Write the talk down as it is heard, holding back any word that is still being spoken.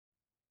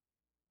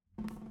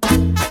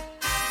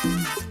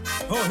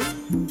Yep.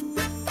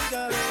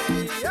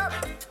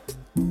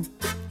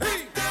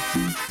 Hey.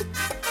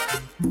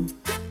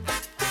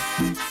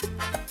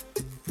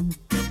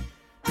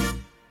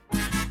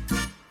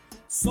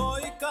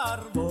 Soy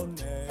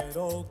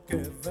carbonero que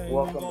vengo.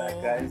 Welcome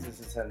back, guys. This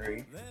is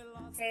Henry,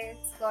 Hey,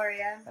 it's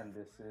Gloria. and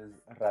this is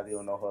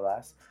Radio No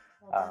Jodas.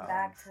 Welcome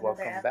back to another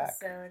welcome back.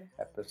 episode.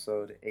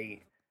 Episode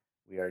 8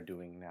 we are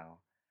doing now.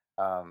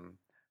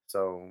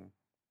 So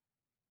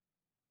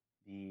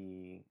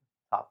the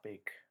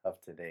topic of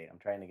today, I'm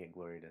trying to get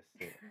Gloria to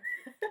sit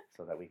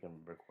so that we can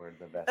record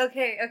the best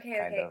Okay.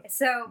 kind of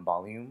So,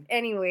 volume.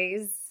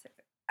 anyways,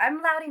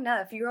 I'm loud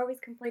enough. You're always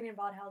complaining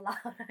about how loud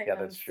I am. Yeah,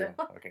 that's true.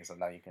 So. Okay, so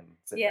now you can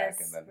sit Yes,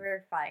 back and then.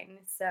 we're fine.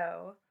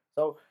 So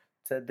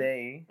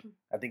Today,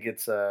 I think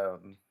it's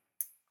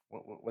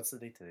what's the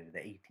date today? The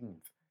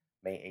 18th,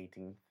 May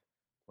 18th,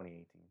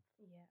 2018.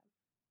 yeah.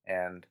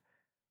 And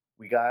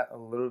we got a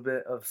little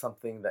bit of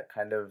something that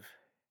kind of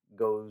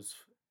goes,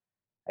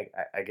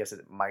 I guess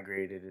it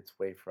migrated its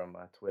way from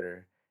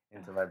Twitter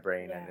into my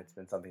brain, and yeah. it's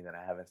been something that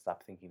I haven't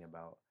stopped thinking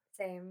about.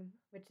 Same,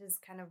 which is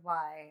kind of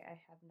why I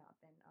have not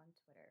been on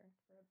Twitter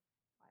for a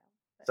while.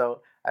 But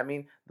So, I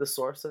mean, the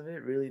source of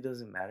it really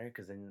doesn't matter,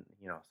 because then,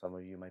 some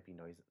of you might be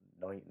nosy,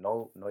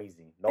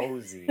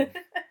 Nosy.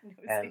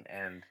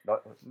 and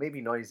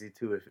maybe noisy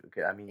too.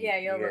 I mean, yeah,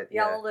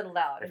 y'all a little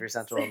loud. if you're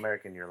Central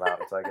American, you're loud.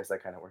 So I guess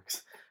that kind of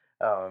works.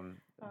 Oh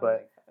But my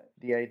gosh.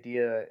 the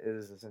idea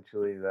is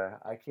essentially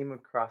that I came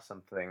across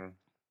something,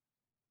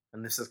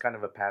 and this is kind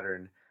of a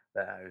pattern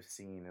that I've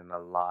seen in a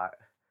lot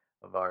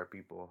of our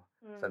people,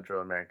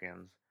 Central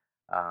Americans.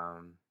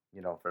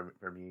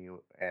 For me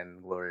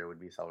and Gloria would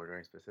be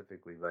Salvadorian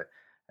specifically, but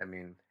I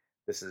mean,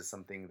 this is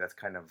something that's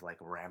kind of like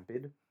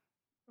rampant.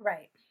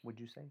 Right. Would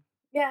you say?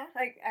 Yeah,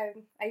 I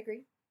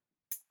agree.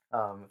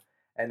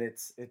 And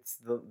it's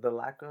the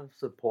lack of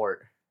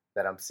support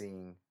that I'm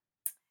seeing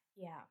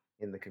Yeah.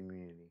 in the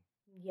community.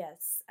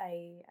 Yes,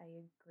 I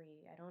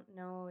agree. I don't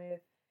know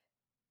if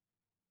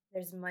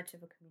there's much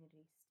of a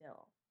community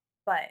still,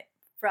 but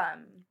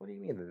from What do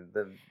you mean?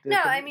 No,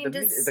 I mean,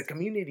 the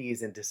community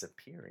isn't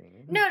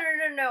disappearing. no.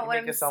 You What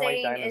make I'm it sound like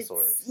saying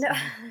dinosaurs. is no.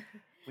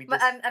 We But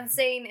just I'm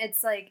saying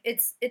it's like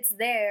it's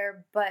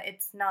there, but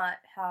it's not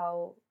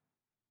how,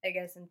 I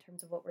guess, in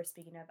terms of what we're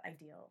speaking of,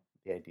 ideal.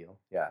 the ideal,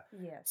 yeah.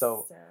 Yes.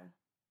 So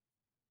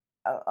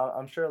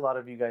I'm sure a lot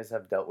of you guys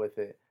have dealt with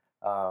it.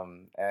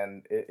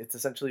 And it's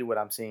essentially what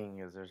I'm seeing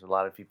is there's a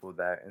lot of people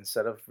that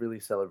instead of really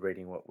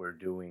celebrating what we're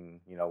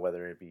doing,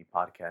 whether it be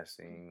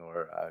podcasting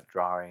or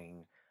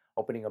drawing,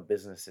 opening up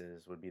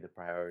businesses would be the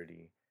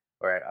priority,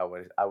 or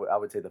I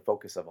would say the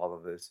focus of all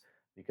of this,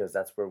 because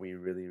that's where we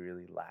really,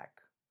 really lack.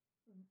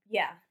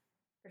 Yeah,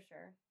 for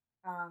sure.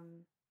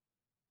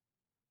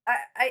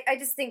 I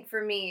just think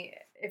for me,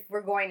 if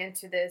we're going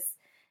into this,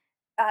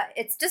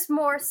 it's just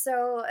more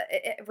so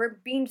we're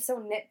being so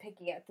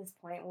nitpicky at this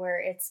point where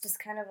it's just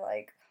kind of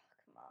like, oh,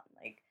 come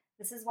on, like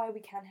this is why we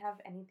can't have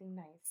anything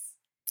nice.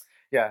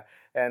 Yeah,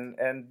 and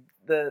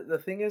the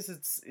thing is,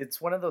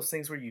 it's one of those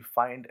things where you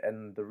find,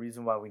 and the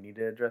reason why we need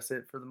to address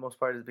it for the most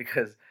part is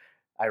because,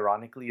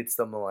 ironically, it's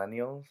the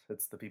millennials,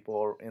 it's the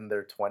people in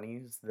their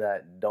 20s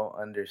that don't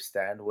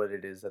understand what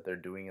it is that they're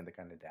doing and the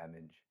kind of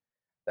damage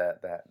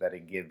that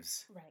it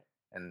gives, Right.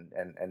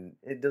 and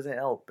it doesn't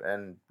help.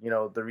 And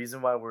the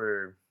reason why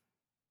we're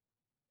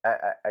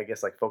I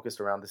guess like focused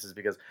around this is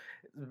because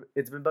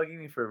it's been bugging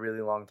me for a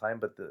really long time.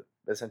 But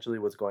essentially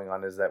what's going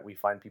on is that we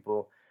find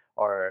people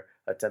are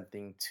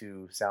attempting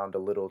to sound a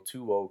little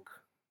too woke,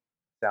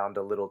 sound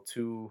a little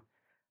too,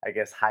 I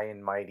guess, high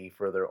and mighty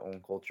for their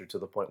own culture, to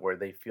the point where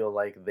they feel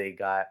like they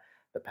got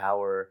the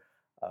power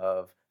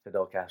of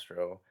Fidel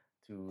Castro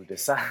to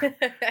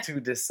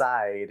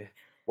decide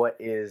what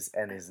is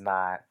and is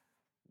not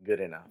good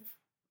enough.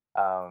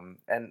 And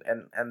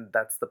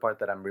that's the part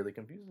that I'm really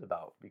confused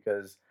about,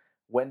 because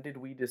when did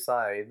we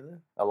decide,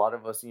 a lot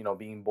of us,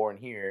 being born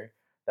here,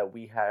 that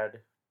we had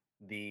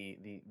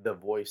the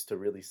voice to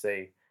really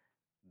say,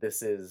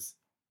 this is,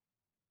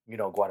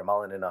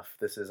 Guatemalan enough,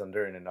 this is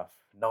Honduran enough,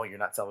 no, you're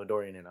not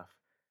Salvadorian enough,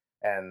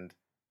 and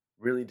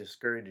really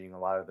discouraging a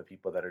lot of the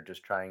people that are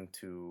just trying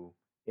to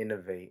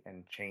innovate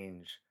and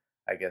change,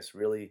 I guess,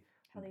 really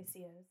How they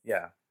see us.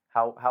 yeah,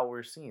 how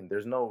we're seen.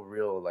 There's no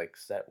real like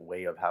set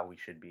way of how we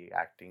should be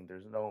acting.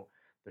 There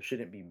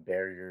shouldn't be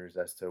barriers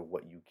as to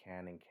what you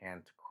can and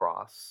can't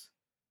cross.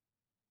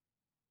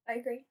 I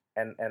agree.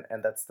 And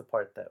that's the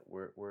part that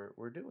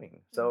we're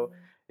doing. So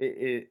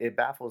it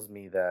baffles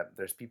me that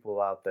there's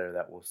people out there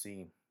that will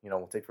see,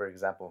 we'll take for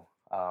example,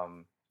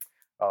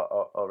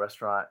 a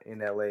restaurant in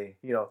LA.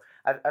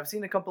 I've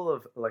seen a couple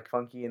of like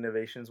funky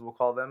innovations, we'll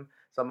call them.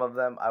 Some of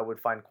them I would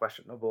find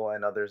questionable,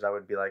 and others I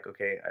would be like,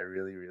 okay, I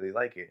really, really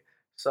like it.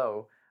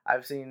 So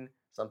I've seen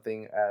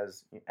something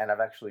and I've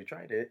actually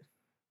tried it,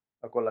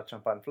 a cola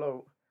champan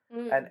float,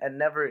 and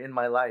never in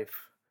my life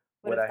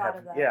would I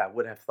have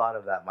would have thought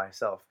of that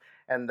myself.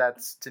 And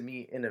that's, to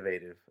me,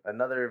 innovative.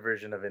 Another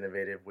version of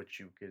innovative,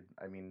 which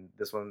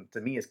this one to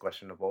me is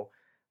questionable,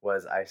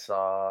 was I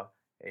saw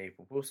a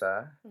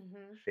pupusa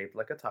shaped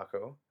like a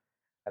taco,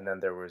 and then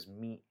there was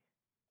meat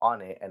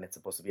on it, and it's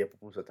supposed to be a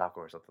pupusa taco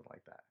or something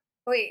like that.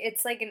 Wait,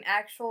 it's like an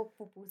actual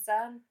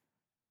pupusa.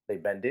 They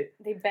bend it.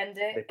 They bend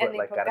it They and put they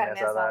like put carne carne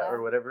asada or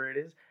asada. whatever it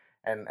is,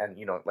 and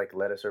you know, like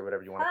lettuce or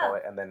whatever you want to call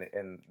Huh. it,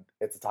 and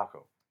it's a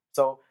taco.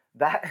 So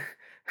that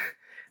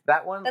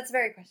that one, That's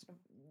very questionable.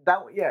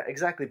 yeah,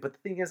 exactly. But the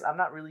thing is, I'm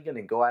not really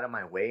gonna go out of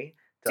my way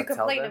To tell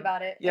complain them.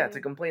 about it. Yeah, to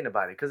and- complain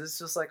about it, because it's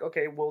just like,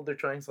 okay, well, they're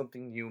trying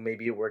something new.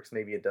 Maybe it works,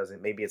 maybe it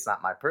doesn't. Maybe it's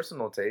not my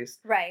personal taste.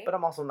 Right. But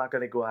I'm also not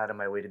gonna go out of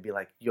my way to be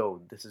like, yo,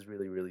 this is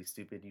really, really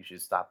stupid. You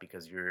should stop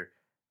because you're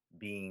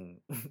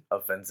being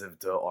offensive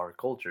to our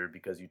culture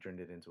because you turned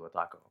it into a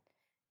taco.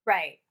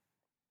 Right.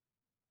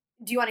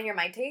 Do you want to hear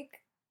my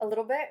take a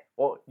little bit?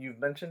 Well, you've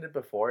mentioned it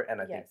before,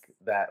 and I think Yes.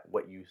 that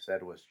what you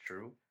said was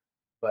true.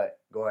 But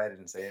go ahead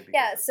and say it. Because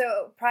Yeah,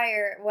 so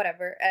prior,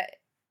 whatever.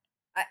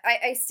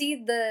 I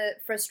see the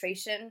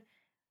frustration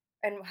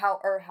and how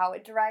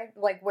it derived,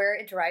 like where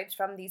it derives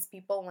from these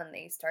people when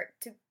they start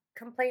to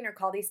complain or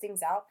call these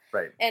things out.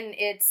 right. And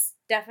it's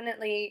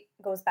definitely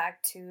goes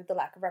back to the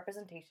lack of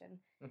representation.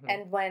 Mhm.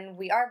 And when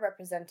we are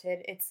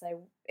represented, it's like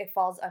it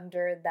falls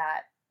under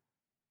that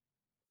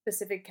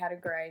specific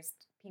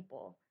categorized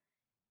people.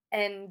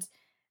 And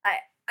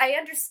I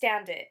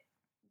understand it,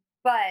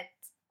 but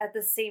at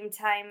the same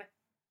time,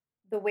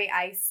 the way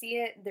I see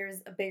it,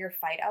 there's a bigger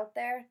fight out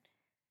there.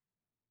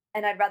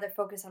 And I'd rather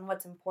focus on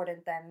what's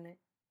important than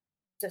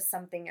just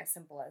something as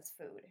simple as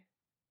food.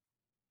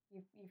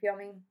 You feel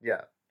me?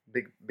 Yeah,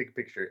 big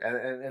picture,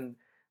 and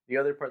the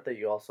other part that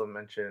you also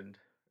mentioned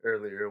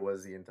earlier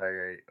was the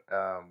entire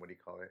what do you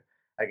call it?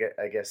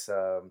 I guess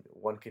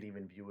one could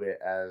even view it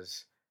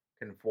as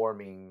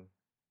conforming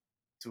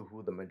to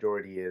who the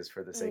majority is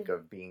for the sake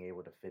of being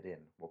able to fit in.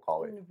 We'll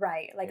call it.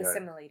 Right, like You know,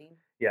 assimilating.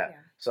 Yeah. Yeah.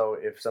 So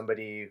if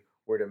somebody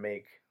were to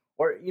make,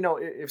 or you know,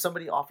 if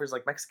somebody offers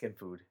like Mexican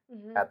food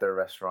Mhm. at their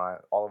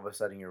restaurant, all of a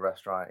sudden your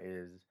restaurant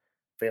is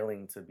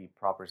failing to be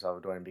proper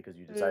Salvadorian because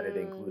you decided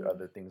to include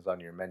other things on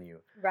your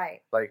menu.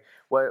 Right. Like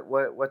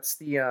what's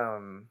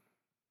the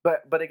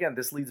but again,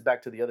 this leads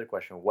back to the other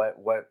question.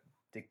 What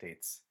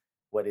dictates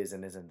what is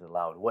and isn't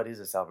allowed? What is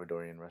a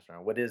Salvadorian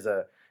restaurant? What is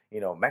a, you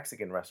know,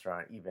 Mexican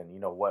restaurant even? You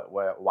know, what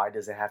why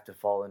does it have to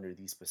fall under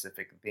these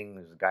specific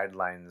things,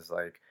 guidelines,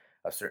 like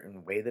a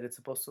certain way that it's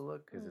supposed to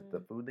look? Is it the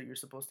food that you're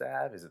supposed to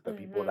have? Is it the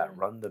people that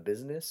run the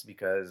business?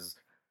 Because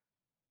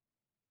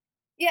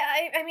Yeah,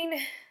 I mean,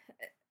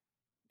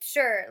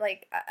 sure,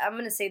 like I'm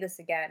gonna say this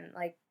again.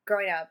 Like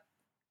growing up,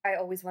 I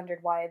always wondered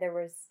why there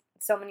was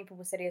so many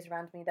publicities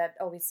around me that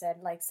always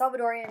said like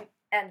Salvadorian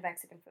and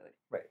Mexican food.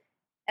 right.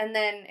 And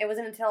then it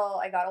wasn't until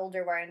I got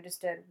older where I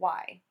understood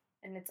why.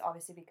 And it's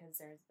obviously because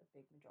there's a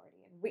big majority,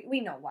 and we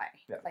know why.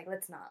 Yeah. Like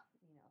let's not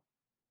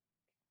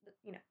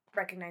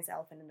recognize the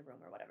elephant in the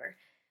room or whatever.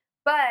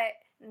 But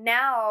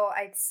now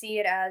I see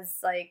it as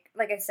like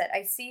I said,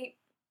 I see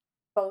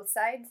both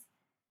sides,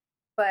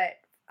 but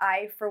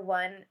I for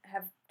one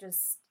have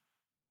just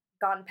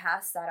gone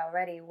past that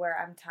already where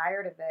I'm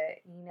tired of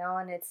it,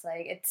 and it's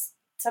like it's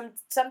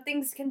some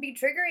things can be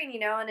triggering,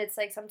 and it's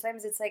like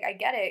sometimes it's like I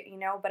get it,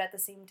 but at the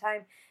same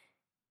time,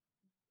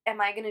 am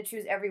I gonna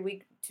choose every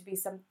week to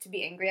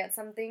be angry at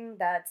something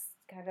that's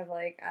kind of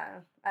like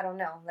I don't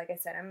know. Like I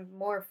said, I'm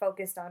more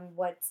focused on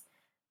what's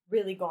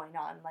really going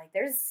on. Like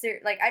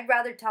like I'd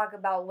rather talk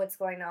about what's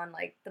going on,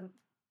 like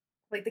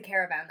the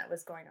caravan that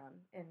was going on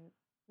in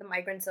the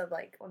migrants of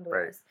like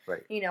Honduras.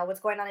 Right. What's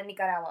going on in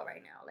Nicaragua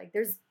right now. Like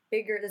there's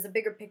a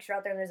bigger picture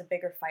out there, and there's a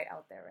bigger fight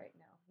out there right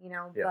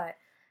now. Yeah.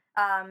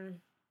 But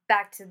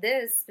back to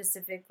this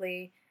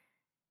specifically,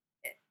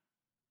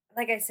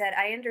 like I said,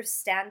 I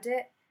understand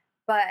it,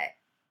 but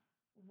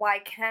why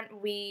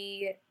can't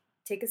we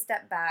take a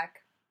step back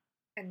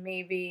and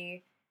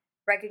maybe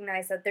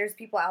recognize that there's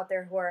people out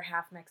there who are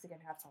half Mexican,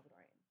 half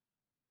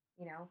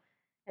Salvadorian,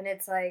 And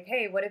it's like,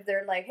 hey, what if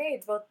they're like, hey,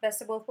 it's both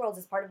best of both worlds.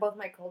 It's part of both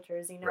my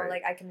cultures, Right.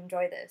 like I can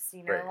enjoy this,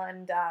 Right.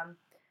 and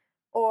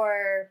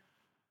or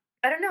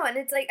I don't know. And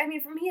it's like, I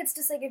mean, for me, it's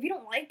just like, if you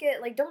don't like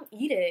it, like, don't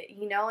eat it,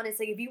 and it's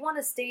like, if you want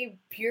to stay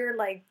pure,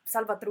 like,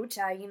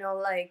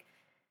 salvatrucha, like,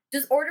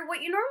 just order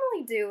what you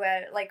normally do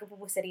at, like, a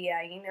pupuseria,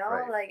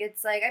 Right. Like,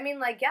 it's like, I mean,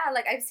 like, yeah,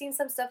 like, I've seen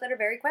some stuff that are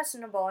very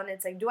questionable, and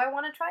it's like, do I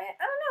want to try it?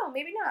 I don't know,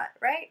 maybe not,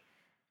 right?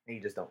 And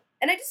you just don't.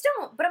 And I just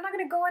don't, but I'm not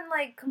going to go and,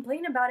 like,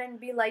 complain about it and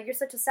be like, you're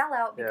such a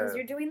sellout because Yeah.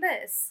 you're doing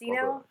this,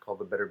 Call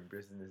the Better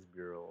Business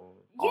Bureau.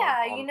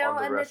 Yeah, on and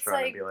the it's restaurant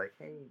like, and be like,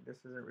 hey, this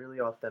isn't really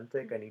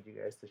authentic. I need you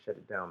guys to shut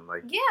it down.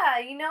 Like, yeah,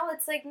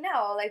 it's like,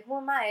 no, like, who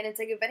am I? And it's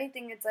like, if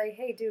anything, it's like,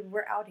 hey, dude,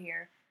 we're out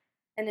here.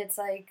 And it's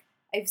like,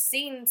 I've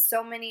seen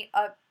so many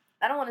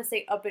I don't want to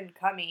say up and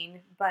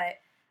coming, but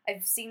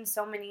I've seen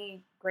so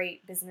many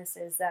great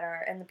businesses that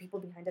are, and the people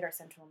behind it are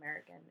Central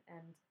American.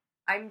 And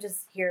I'm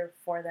just here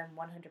for them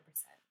 100%,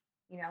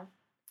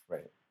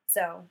 right.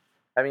 So.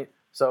 I mean,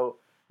 so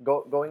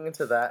going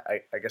into that,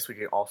 I guess we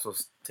can also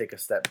take a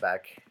step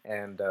back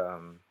and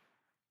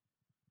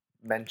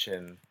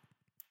mention,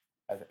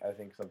 I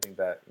think something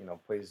that,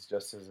 plays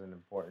just as an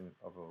important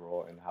of a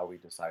role in how we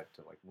decide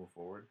to like move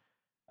forward,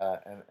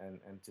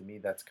 and to me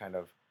that's kind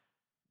of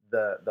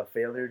the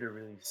failure to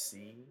really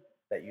see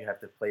that you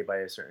have to play by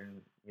a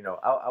certain,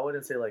 I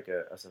wouldn't say like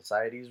a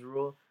society's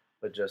rule,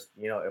 but just,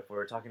 if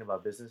we're talking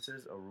about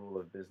businesses, a rule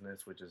of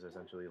business, which is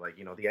essentially like,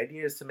 the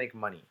idea is to make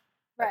money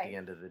at the Right.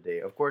 end of the day.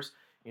 Of course,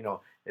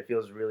 it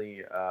feels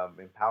really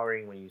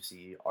empowering when you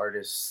see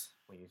artists,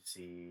 when you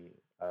see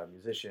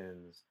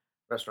musicians,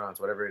 restaurants,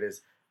 whatever it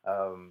is,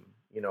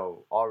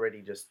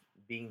 already just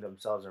being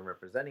themselves and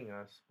representing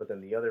us. But then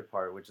the other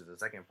part, which is the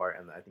second part,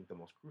 and I think the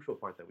most crucial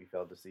part that we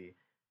failed to see,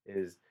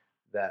 is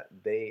that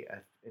they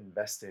have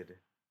invested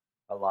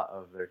a lot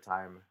of their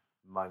time,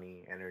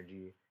 money,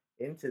 energy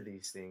into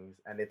these things,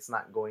 and it's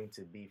not going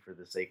to be for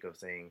the sake of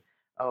saying,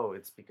 "Oh,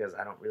 it's because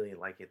I don't really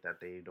like it that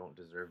they don't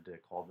deserve to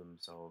call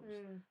themselves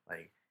Mm.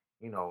 like,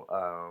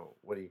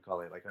 what do you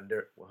call it, like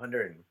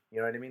Honduran." You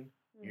know what I mean?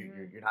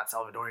 You're not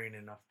Salvadorian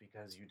enough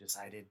because you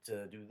decided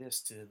to do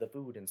this to the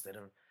food instead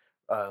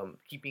of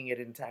keeping it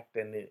intact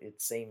and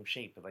its same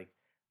shape. Like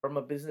from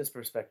a business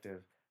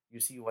perspective, you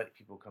see white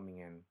people coming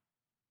in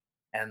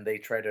and they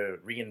try to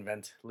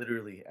reinvent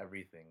literally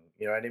everything.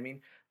 You know what I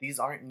mean? These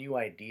aren't new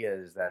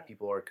ideas that Right.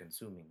 people are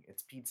consuming.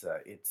 It's pizza,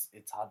 it's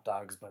hot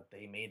dogs, but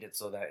they made it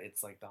so that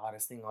it's like the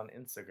hottest thing on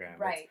Instagram.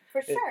 Right.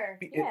 For sure.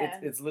 Yeah.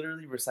 It's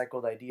literally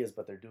recycled ideas,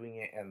 but they're doing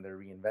it and they're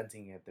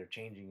reinventing it, they're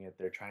changing it,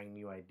 they're trying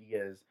new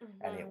ideas,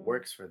 and it Mhm.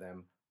 works for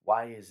them.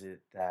 Why is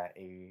it that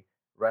a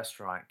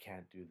restaurant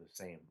can't do the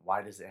same?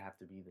 Why does it have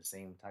to be the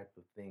same type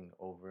of thing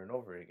over and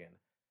over again?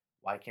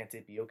 Why can't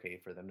it be okay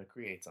for them to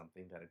create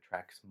something that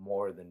attracts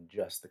more than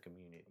just the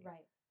community?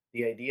 Right.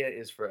 The idea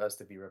is for us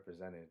to be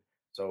represented.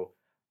 So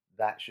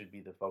that should be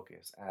the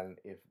focus. And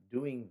if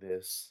doing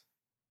this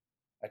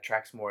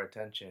attracts more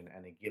attention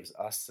and it gives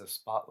us a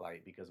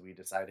spotlight because we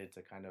decided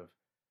to kind of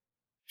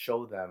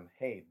show them,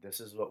 hey, this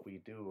is what we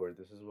do or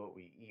this is what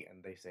we eat,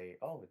 and they say,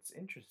 oh, it's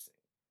interesting,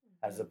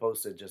 as Mhm.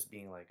 opposed to just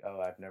being like,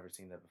 oh, I've never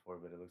seen that before,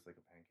 but it looks like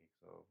a pancake,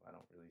 so I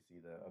don't really see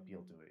the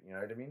appeal to Mhm. it. You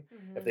know what I mean?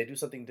 If Mhm. they do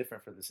something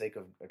different for the sake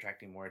of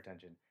attracting more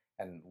attention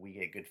and we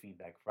get good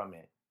feedback from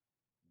it,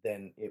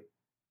 then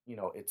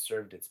it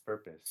served its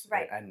purpose,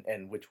 Right.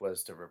 and which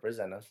was to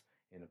represent us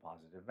in a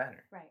positive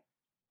manner. Right.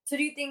 So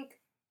do you think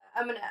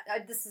I'm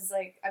gonna this is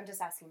like I'm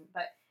just asking,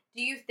 but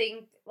do you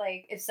think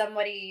like if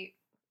somebody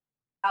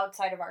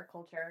outside of our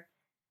culture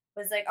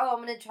was like, "Oh, I'm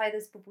gonna try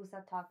this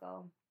pupusa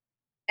taco,"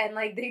 and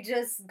like they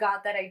just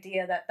got that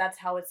idea that that's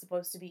how it's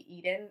supposed to be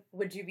eaten,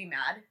 would you be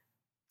mad?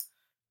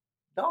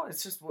 No,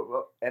 it's just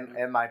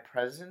am I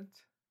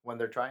present when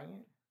they're trying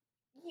it?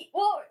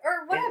 Well,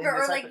 or In whatever,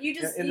 this or like you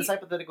just in this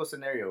hypothetical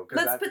scenario,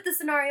 because let's put the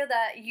scenario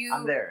that I'm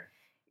you there.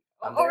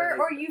 I'm there.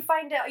 or you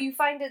find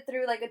it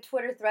through like a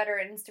Twitter thread or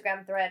an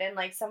Instagram thread, and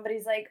like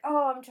somebody's like,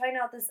 "Oh, I'm trying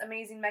out this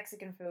amazing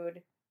Mexican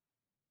food,"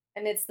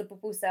 and it's the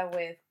pupusa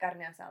with carne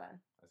asada.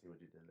 I see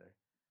what you did there.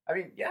 I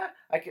mean, yeah,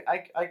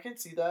 I could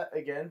see that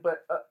again,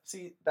 but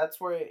see, that's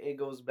where it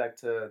goes back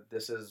to,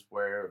 this is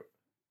where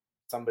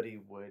somebody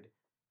would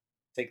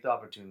take the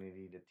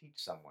opportunity to teach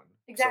someone.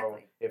 So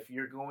Exactly.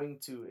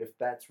 if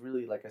that's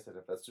really, like I said,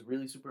 if that's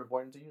really super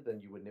important to you,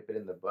 then you would nip it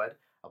in the bud,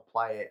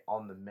 apply it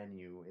on the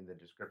menu in the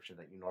description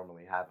that you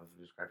normally have of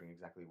describing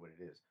exactly what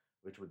it is,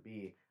 which would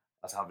be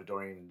a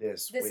Salvadorian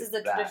this This with is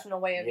the that. traditional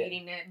way of Yeah.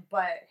 eating it,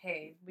 but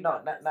hey, we No,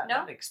 got not this. not No?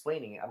 not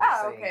explaining it.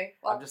 Oh, okay.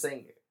 I'm Well, just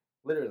saying,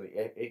 literally,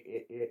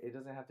 it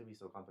doesn't have to be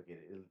so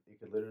complicated. It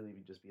could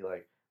literally just be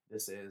like,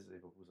 this is a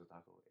pupusa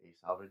taco, a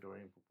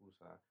Salvadorian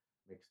pupusa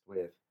mixed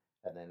with,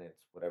 and then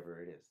it's whatever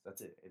it is.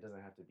 That's it. It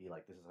doesn't have to be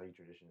like, this is how you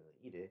traditionally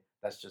eat it.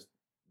 That's just,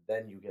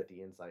 then you get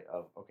the insight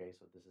of, okay,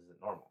 so this isn't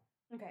normal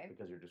okay.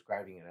 because you're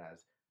describing it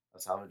as a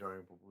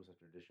Salvadorian pupusa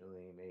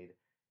traditionally made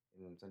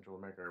in Central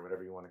America or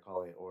whatever you want to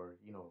call it, or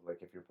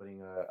like if you're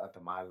putting a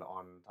tamal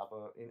on top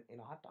of in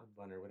a hot dog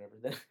bun or whatever,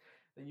 then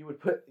you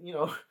would put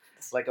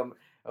like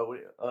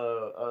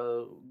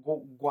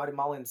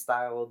Guatemalan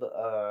styled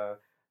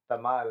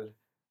tamal,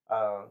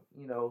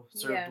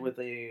 served Yeah. with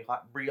a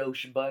hot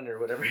brioche bun or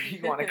whatever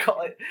you want to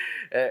call it,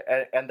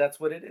 and that's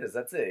what it is.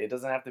 That's it. It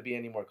doesn't have to be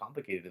any more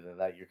complicated than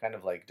that. You're kind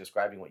of like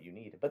describing what you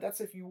need, but that's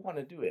if you want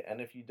to do it,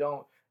 and if you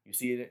don't, you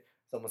see it.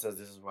 Someone says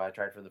this is what I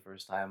tried for the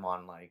first time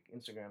on like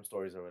Instagram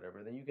stories or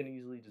whatever, then you can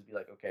easily just be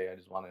like, okay, I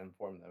just want to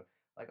inform them.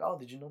 Like, oh,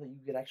 did you know that you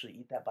could actually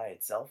eat that by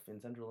itself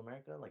in Central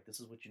America? Like, this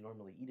is what you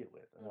normally eat it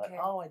with. And they're like, Okay.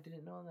 oh, I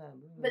didn't know that.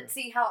 But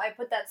see how I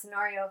put that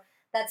scenario?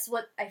 That's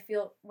what I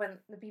feel when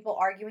the people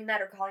arguing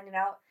that or calling it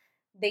out,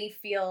 they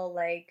feel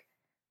like,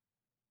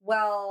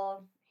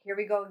 well, here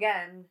we go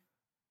again.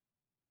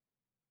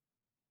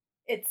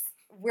 It's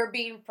we're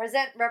being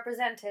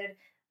represented,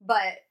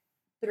 but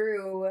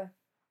through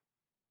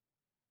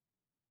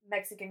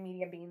Mexican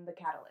media being the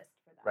catalyst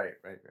for that.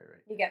 Right.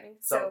 You get me?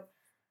 So,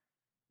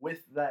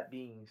 with that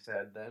being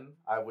said, then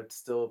I would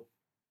still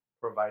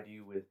provide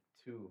you with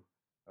two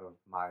of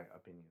my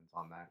opinions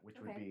on that, which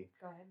would okay, be,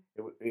 go ahead.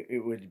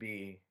 it would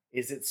be,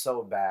 is it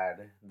so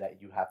bad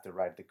that you have to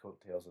ride the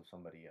coattails of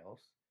somebody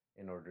else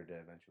in order to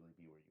eventually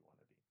be where you want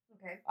to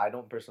be? Okay. I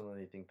don't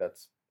personally think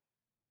that's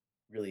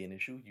really an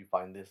issue. You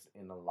find this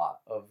in a lot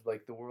of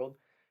like the world.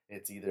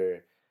 It's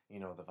either,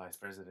 the vice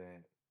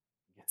president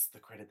gets the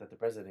credit that the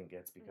president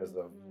gets because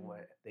of Mhm.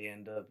 what they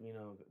end up,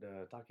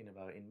 talking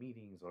about in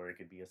meetings, or it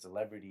could be a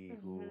celebrity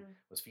who Mhm.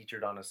 was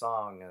featured on a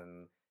song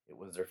and it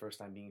was their first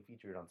time being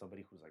featured on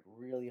somebody who's like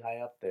really high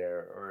up there,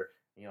 or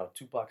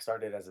Tupac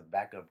started as a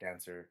backup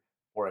dancer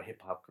for a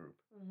hip hop group.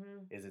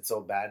 Mhm. Is it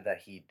so bad that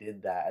he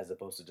did that as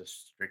opposed to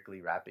just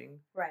strictly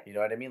rapping? Right. You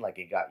know what I mean? Like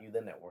it got you the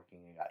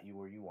networking, it got you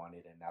where you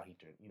wanted, and now he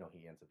turned, he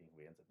ends up being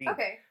who he ends up being.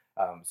 Okay.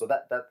 So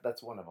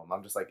that's one of them.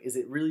 I'm just like, is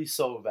it really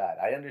so bad?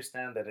 I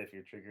understand that if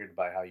you're triggered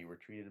by how you were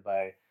treated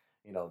by,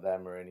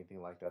 them or anything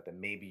like that,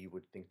 then maybe you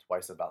would think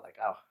twice about like,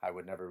 oh, I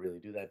would never really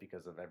do that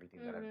because of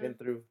everything that I've been Mhm.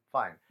 through.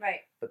 Fine.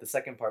 Right. But the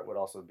second part would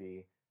also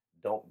be,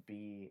 don't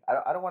be.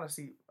 I don't want to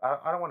see.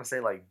 I don't want to say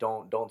like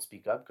don't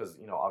speak up, because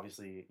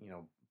obviously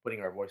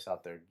putting our voice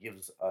out there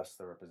gives us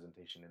the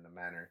representation in the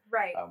manner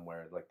Right.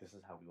 where like this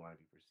is how we want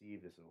to be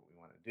perceived. This is what we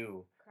want to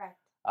do. Correct.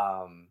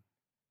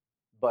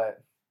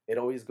 But it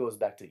always goes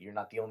back to, you're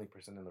not the only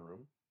person in the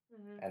room,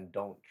 Mhm. and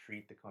don't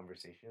treat the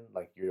conversation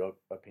like your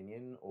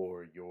opinion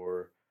or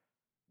your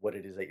what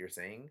it is that you're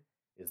saying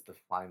is the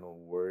final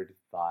word,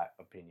 thought,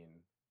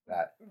 opinion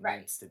that Right.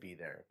 needs to be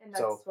there. And that's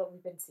So what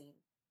we've been seeing.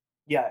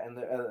 yeah, and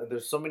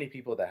there's so many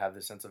people that have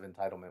this sense of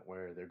entitlement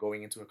where they're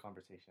going into a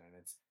conversation and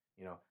it's,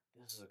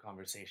 this is a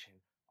conversation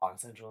on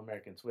Central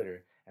American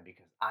Twitter, and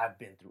because I've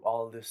been through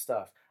all of this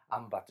stuff,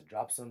 I'm about to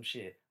drop some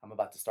shit. I'm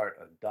about to start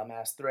a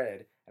dumbass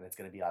thread, and it's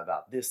gonna be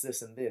about this,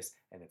 this, and this,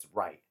 and it's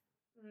right.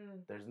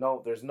 Mm.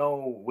 There's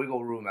no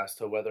wiggle room as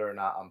to whether or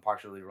not I'm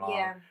partially wrong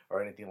Yeah.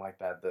 or anything like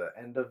that. The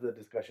end of the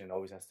discussion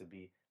always has to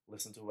be,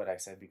 listen to what I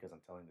said because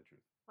I'm telling the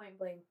truth. Point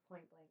blank.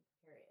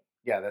 Period.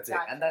 Yeah, that's it.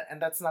 Gotcha. And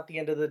that's not the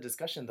end of the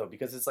discussion though,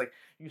 because it's like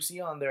you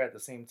see on there at the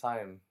same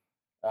time,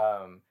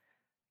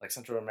 like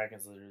Central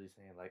Americans literally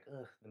saying like,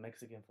 ugh, the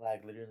Mexican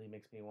flag literally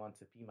makes me want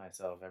to pee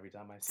myself every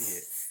time I see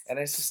it. And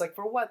it's just like,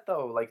 for what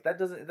though? Like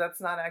that's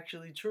not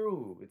actually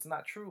true. It's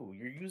not true.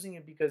 You're using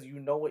it because you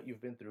know what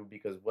you've been through,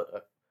 because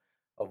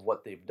of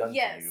what they've done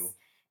Yes. to you.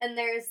 And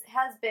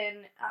has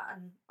been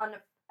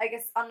I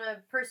guess on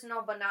a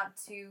personal but not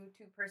too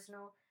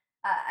personal.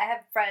 I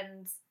have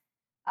friends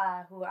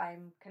who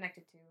I'm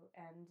connected to,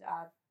 and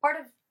part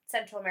of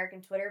Central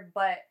American Twitter,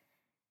 but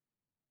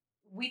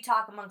we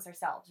talk amongst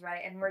ourselves,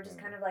 right? And we're just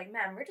Mhm. kind of like,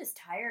 man, we're just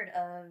tired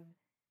of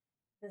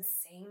the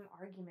same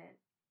argument.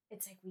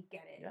 It's like, we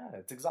get it. Yeah,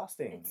 it's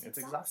exhausting. It's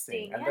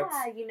exhausting. exhausting. And Yeah,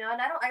 that's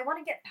and I want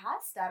to get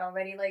past that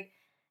already. Like,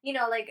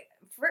 like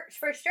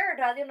for sure,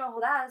 Radio No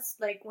Jodas,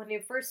 like when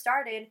it first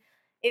started,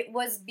 it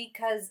was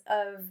because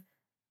of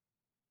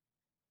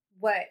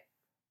what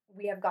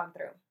we have gone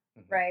through,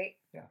 mhm. right?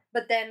 Yeah.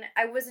 But then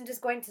I wasn't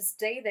just going to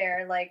stay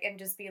there, like, and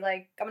just be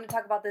like, I'm going to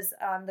talk about this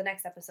on the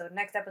next episode,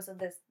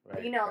 this,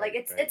 Right, like right,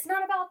 it's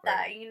not about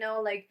that,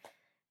 right. like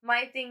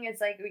my thing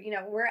is like,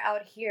 we're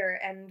out here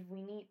and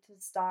we need to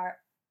start,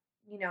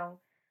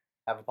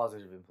 Have a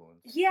positive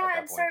influence. yeah, at that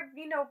and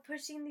point. start,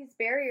 pushing these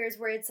barriers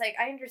where it's like,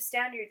 I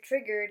understand you're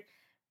triggered,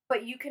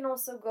 but you can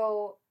also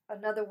go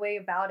another way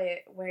about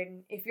it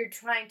when, if you're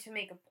trying to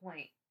make a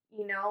point,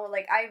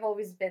 like I've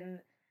always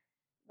been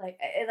like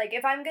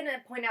if I'm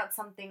gonna point out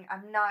something,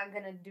 I'm not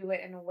gonna do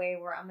it in a way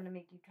where I'm gonna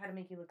try to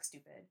make you look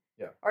stupid.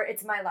 Yeah. Or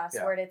it's my last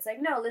Yeah. word. It's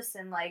like, no,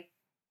 listen, like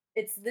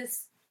it's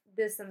this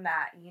and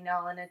that,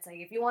 and it's like,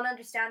 if you want to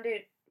understand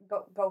it,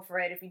 go for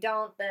it. If you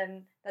don't,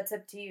 then that's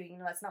up to you.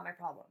 That's not my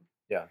problem.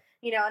 Yeah.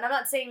 And I'm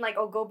not saying like,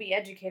 oh, go be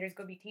educators,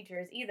 go be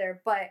teachers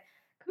either, but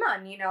come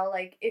on,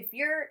 like if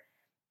you're,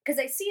 because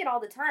I see it all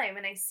the time,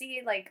 and I see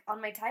it like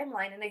on my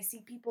timeline, and I see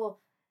people,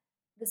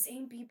 the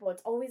same people,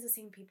 it's always the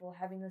same people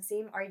having the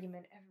same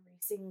argument every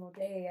single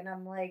day, and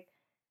I'm like,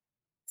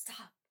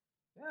 stop.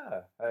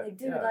 Yeah. Like,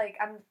 dude, yeah. like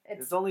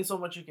It's only so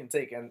much you can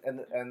take, and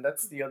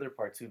that's the other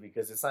part too,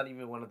 because it's not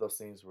even one of those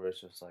things where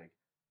it's just like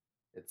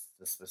it's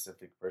the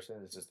specific person.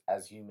 It's just,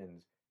 as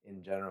humans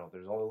in general,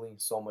 there's only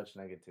so much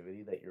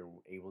negativity that you're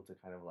able to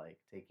kind of like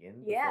take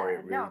in before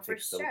it really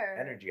takes the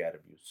energy out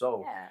of you.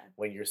 So yeah.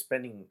 when you're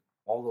spending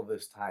all of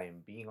this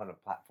time being on a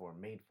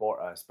platform made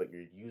for us, but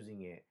you're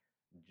using it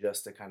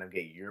just to kind of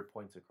get your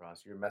points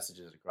across, your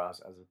messages across,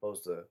 as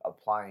opposed to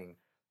applying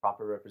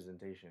proper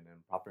representation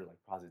and proper like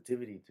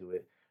positivity to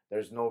it,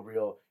 there's no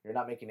real, you're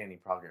not making any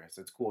progress.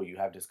 It's cool, you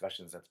have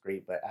discussions, that's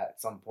great, but at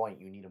some point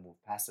you need to move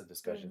past the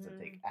discussions and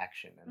take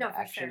action. And No, the for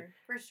action,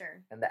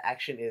 sure. and the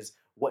action is,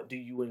 what do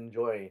you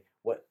enjoy?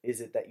 What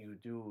is it that you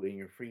do in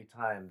your free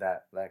time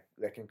that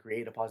can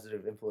create a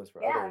positive influence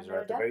for others? Or no,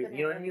 at the very,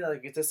 you know what I mean? definitely.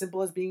 Like, it's as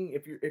simple as being,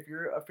 if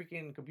you're a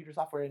freaking computer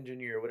software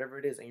engineer or whatever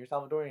it is, and you're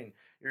Salvadorian,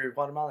 you're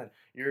Guatemalan,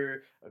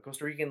 you're a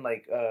Costa Rican,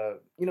 like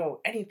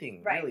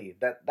anything Right. really,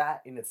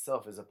 that in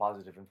itself is a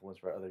positive influence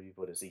for other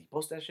people to see.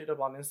 Post that shit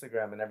up on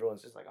Instagram and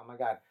everyone's just like, oh my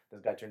god,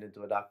 this guy turned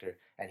into a doctor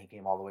and he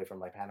came all the way from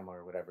like Panama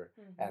or whatever.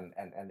 Mhm.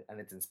 And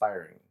it's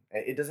inspiring.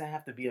 It doesn't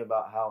have to be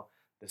about how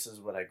this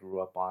is what I grew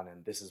up on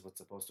and this is what's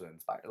supposed to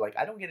inspire. Like,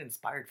 I don't get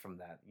inspired from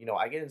that.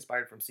 I get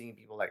inspired from seeing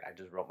people like, I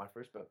just wrote my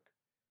first book.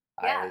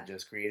 Yeah. I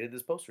just created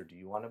this poster. Do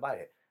you want to buy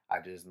it? I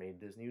just made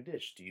this new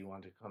dish. Do you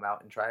want to come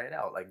out and try it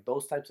out? Like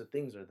those types of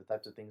things are the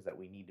types of things that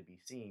we need to be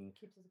seeing.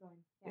 Keeps us going.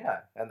 Yeah,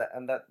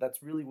 and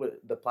that's really what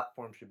the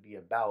platform should be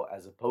about,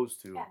 as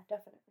opposed to Yeah,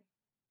 definitely.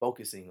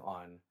 focusing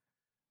on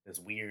this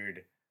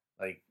weird,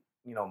 like,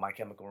 My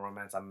Chemical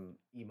Romance. I'm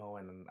emo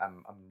and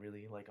I'm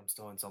really like I'm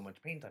still in so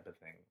much pain type of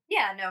thing.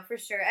 Yeah, no, for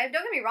sure. Don't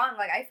get me wrong.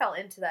 Like I fell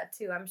into that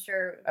too. I'm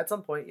sure. At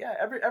some point, yeah,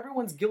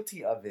 everyone's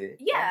guilty of it.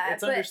 Yeah, and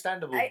it's but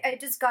understandable. I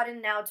just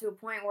gotten now to a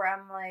point where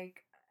I'm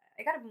like,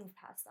 I gotta move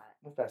past that,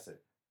 Well, that's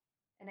it.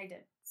 and I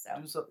did.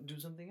 So Do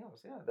something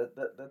else. Yeah,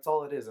 that's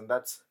all it is, and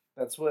that's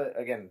what,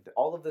 again,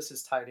 all of this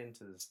is tied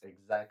into this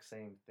exact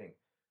same thing.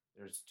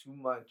 There's too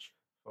much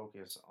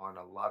focus on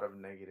a lot of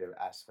negative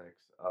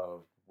aspects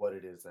of what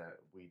it is that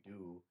we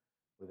do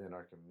within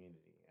our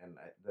community, and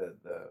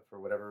the for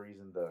whatever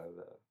reason the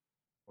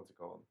what's it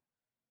called,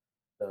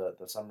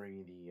 the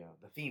summary,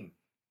 the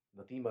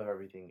theme of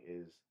everything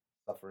is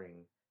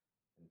suffering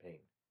and pain.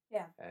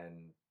 yeah,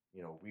 And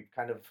we've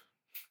kind of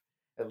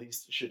at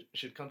least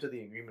should come to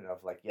the agreement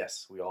of, like,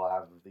 yes, we all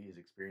have these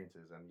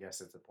experiences, and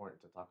yes, it's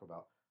important to talk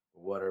about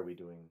what are we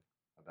doing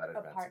about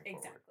advancing apart forward.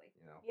 exactly.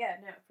 You know, Yeah,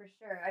 no, for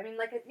sure. I mean,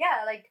 like,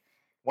 yeah, like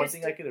one there's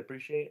thing I could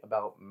appreciate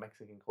about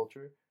Mexican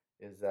culture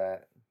is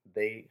that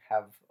they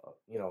have,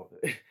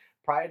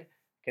 pride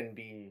can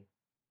be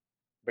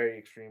very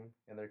extreme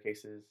in their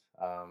cases,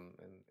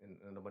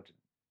 and a bunch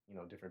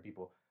of different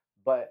people,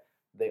 but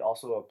they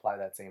also apply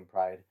that same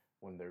pride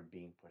when they're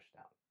being pushed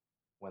down,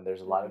 when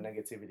there's a lot of Mhm.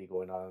 negativity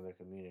going on in their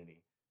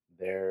community.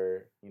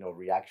 Their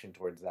reaction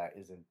towards that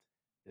isn't,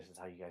 this is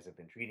how you guys have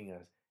been treating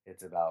us.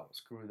 It's about,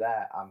 screw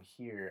that, I'm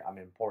here, I'm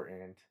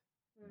important,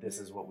 this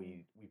is what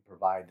Mm, we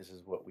provide, this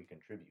is what we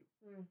contribute,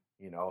 mm,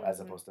 as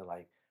mhm. opposed to,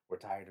 like, we're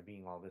tired of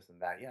being all this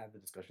and that. Yeah, the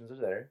discussions are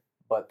there,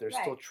 but they're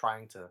still Right.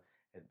 trying to.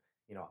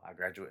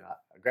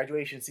 And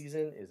graduation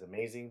season is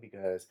amazing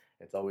because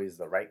it's always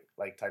the right,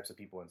 like, types of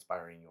people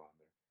inspiring you on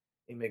there.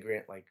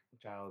 Immigrant, like,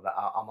 child,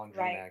 I'm on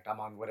Dream Right. Act, I'm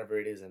on whatever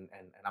it is, and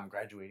I'm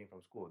graduating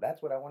from school.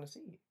 That's what I want to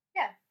see.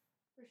 Yeah,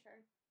 for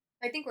sure.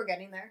 I think we're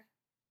getting there.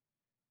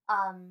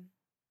 Um,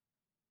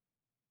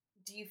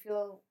 do you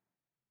feel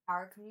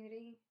our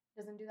community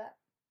doesn't do that?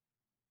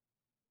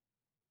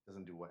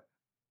 Doesn't do what?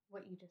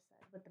 What you just said,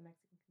 what the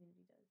Mexican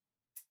community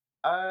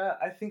does.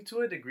 I think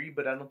to a degree,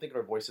 but I don't think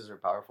our voices are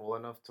powerful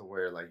enough to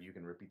where, like, you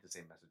can repeat the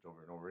same message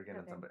over and over again,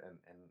 Okay.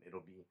 and it'll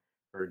be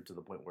heard to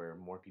the point where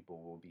more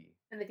people will be.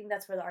 And I think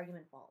that's where the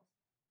argument falls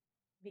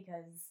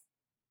because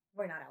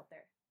we're not out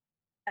there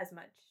as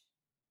much,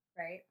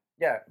 right?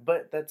 Yeah,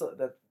 but that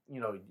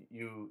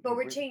But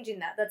we're changing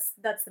that.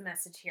 That's the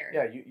message here.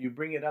 Yeah, you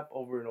bring it up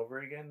over and over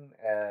again,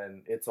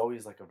 and it's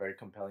always like a very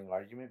compelling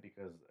argument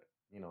because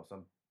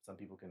some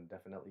people can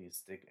definitely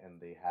stick, and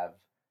they have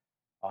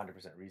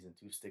 100% reason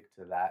to stick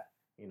to that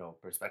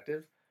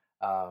perspective.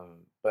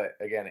 But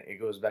again, it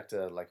goes back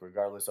to, like,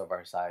 regardless of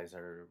our size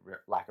or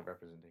lack of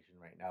representation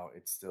right now,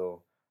 it's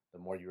still, the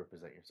more you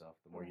represent yourself,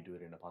 the more you Right. do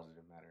it in a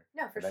positive manner.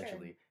 No, for sure.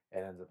 Eventually, it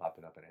ends up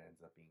popping up and it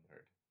ends up being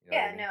heard. You know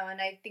what Yeah, I mean? no,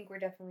 and I think we're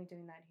definitely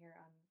doing that here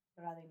on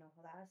Radio No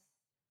Jodas.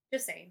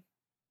 Just saying.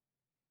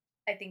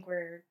 I think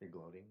we're. You're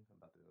gloating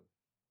about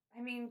the.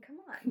 I mean, come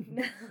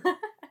on.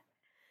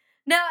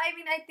 No, I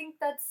mean, I think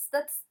that's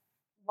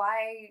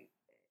why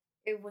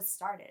it was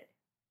started.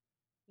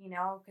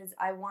 Because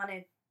I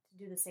wanted to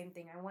do the same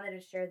thing. I wanted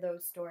to share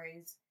those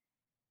stories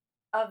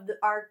of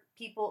our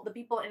people, the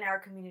people in our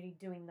community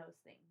doing those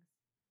things.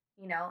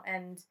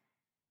 And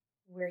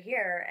we're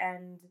here.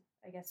 And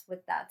I guess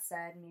with that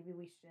said, maybe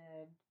we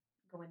should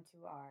go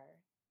into our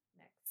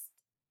next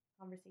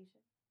conversation,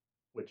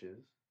 Which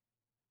is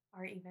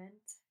our event.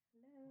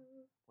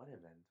 Hello. what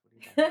event? What are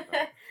you talking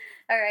about?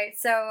 All right,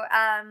 so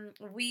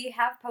we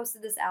have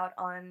posted this out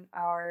on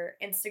our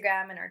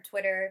Instagram and our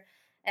Twitter,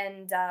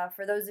 and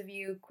for those of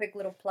you, quick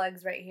little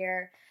plugs right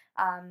here,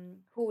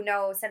 who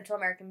know Central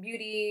American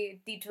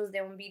Beauty, Dichos de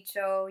un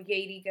Bicho,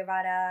 Yeiri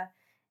Guevara,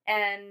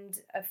 and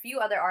a few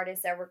other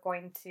artists that we're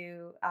going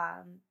to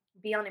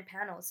be on a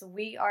panel. So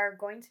we are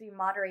going to be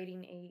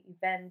moderating a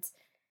event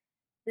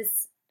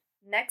this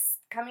next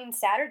coming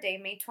Saturday,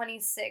 May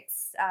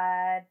 26th,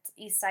 at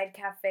Eastside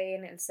Cafe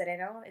in El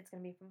Sereno. It's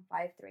going to be from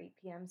 5 to 8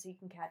 p.m., so you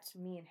can catch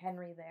me and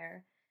Henry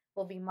there.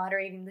 We'll be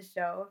moderating the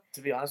show.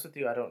 To be honest with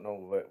you, I don't know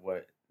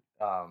what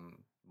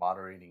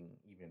moderating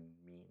even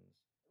means.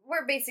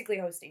 We're basically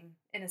hosting,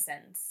 in a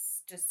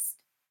sense, just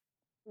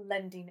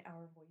lending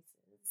our voices.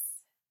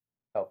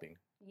 Helping.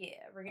 Yeah,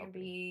 we're going to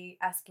Helping. be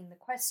asking the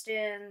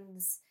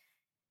questions.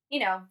 You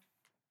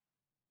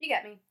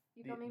get me.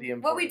 You feel me?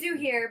 What we do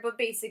here, but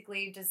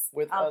basically just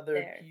with out other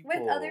there. people.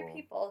 With other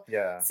people.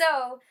 Yeah.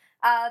 So,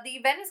 the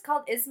event is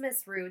called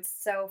Isthmus Roots.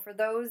 So, for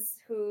those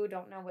who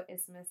don't know what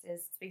Isthmus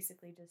is, it's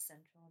basically just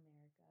Central America.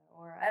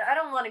 Or, I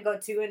don't want to go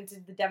too into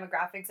the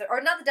demographics, or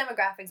not the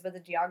demographics, but the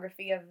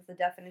geography of the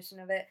definition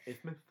of it.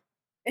 Isthmus.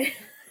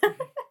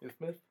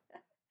 Isthmus.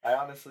 I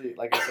honestly,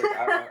 like I said,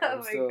 I'm Oh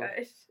my still.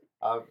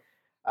 gosh.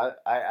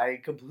 I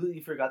completely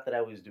forgot that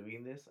I was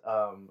doing this.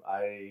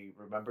 I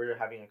remember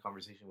having a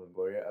conversation with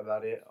Gloria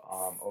about it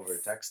over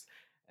text,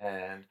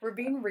 and We're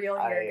being real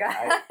I here,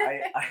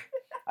 guys.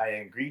 I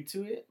agreed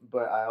to it,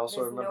 but I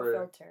also There's no remember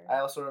filter. I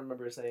also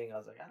remember saying I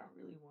was like, I don't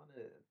really want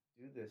to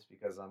do this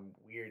because I'm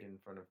weird in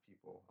front of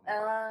people.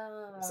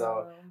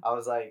 So I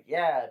was like,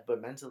 yeah,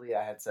 but mentally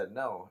I had said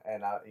no,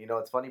 and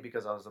it's funny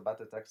because I was about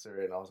to text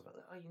her and I was about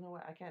like, oh, you know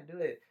what, I can't do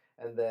it,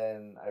 and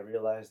then I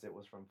realized it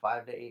was from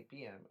 5 to 8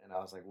 p.m. and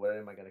I was like, what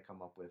am I gonna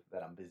come up with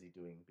that I'm busy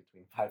doing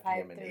between 5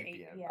 p.m. and 8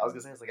 p.m. I was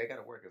gonna say it's like I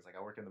gotta work. It's like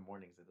I work in the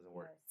mornings. It doesn't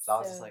work. Yes, So I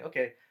was just like,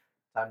 okay,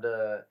 time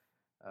to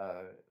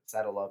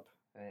saddle up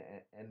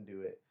and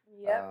do it.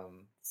 Yep.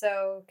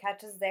 So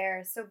catch us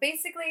there. So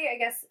basically, I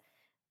guess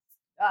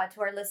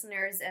to our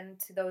listeners and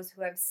to those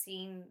who have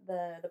seen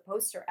the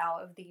poster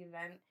out of the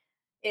event,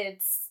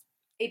 it's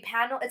a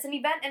panel. It's an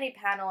event and a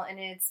panel, and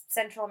it's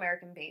Central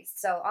American based.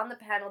 So on the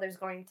panel, there's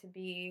going to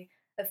be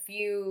a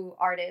few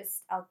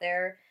artists out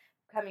there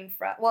coming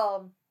from.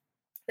 Well,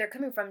 they're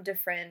coming from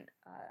different,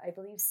 I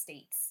believe,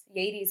 states.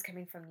 Yadi is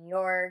coming from New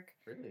York.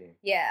 Really?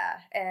 Yeah,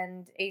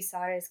 and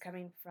Asar is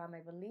coming from, I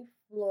believe,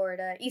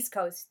 Florida, East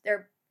Coast.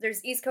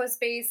 There's East Coast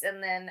based,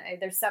 and then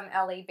there's some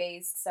LA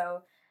based.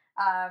 So,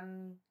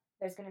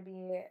 there's gonna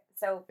be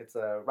it's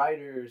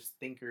writers,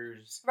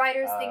 thinkers,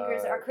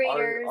 or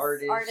creators,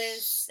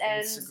 artists,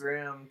 and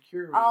Instagram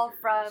curators, all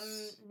from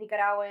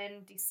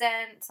Nicaraguan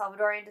descent,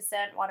 Salvadorian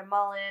descent,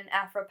 Guatemalan,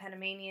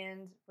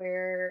 Afro-Panamanians.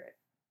 We're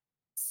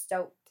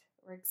stoked.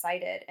 We're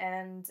excited,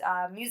 and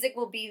music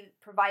will be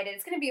provided.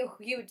 It's gonna be a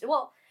huge.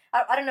 Well,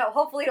 I don't know.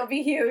 Hopefully, it'll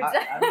be huge.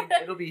 I mean,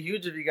 it'll be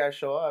huge if you guys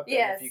show up.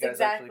 Yes, and if you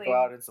guys actually go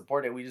out and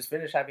support it. We just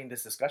finished having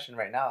this discussion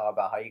right now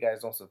about how you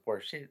guys don't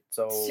support shit.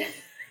 So,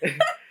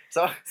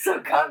 so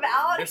come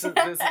out.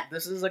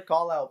 This is a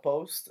call out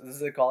post. This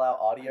is a call out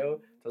audio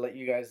to let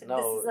you guys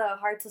know. This is a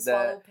hard to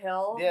swallow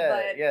pill.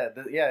 Yeah,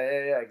 but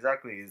yeah,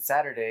 exactly. It's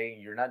Saturday.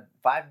 You're not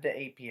 5 to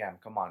 8 p.m.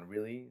 Come on,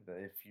 really?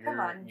 If you're,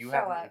 come on, you show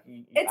have, up.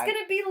 It's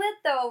gonna be lit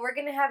though. We're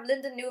gonna have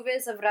Linda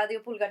Nuves of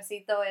Radio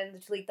Pulgarcito and the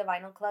Cholita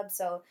Vinyl Club.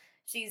 So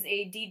she's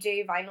a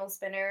DJ vinyl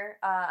spinner.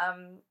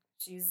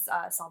 She's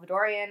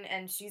Salvadorian,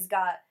 and she's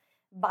got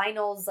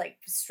vinyls like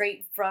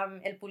straight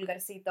from El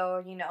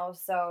Pulgarcito,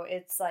 so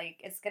it's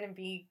gonna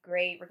be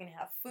great. We're gonna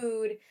have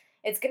food.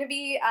 It's gonna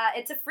be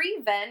it's a free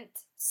event,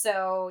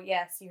 so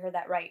yes, you heard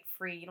that right,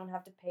 free. You don't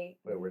have to pay.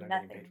 Wait, we're not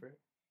nothing. getting paid for it?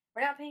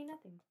 We're not paying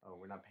nothing. Oh,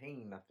 we're not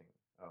paying nothing.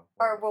 Oh,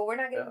 or well, we're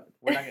not getting.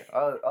 We're not getting.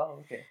 Oh,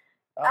 okay.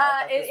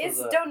 It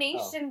is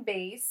donation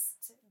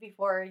based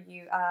before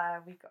we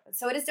go.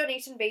 So it is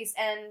donation based,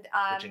 and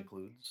which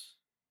includes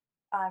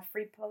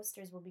free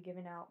posters will be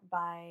given out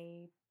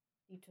by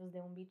Bichos de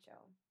un Bicho.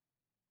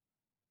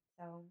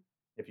 So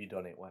if you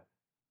donate what?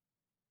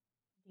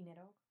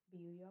 Dinero,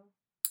 billuyo.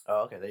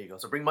 Oh, okay, there you go.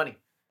 So bring money.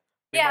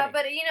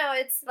 But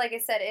it's like I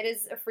said, it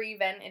is a free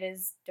event. It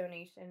is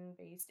donation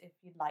based if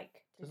you'd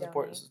like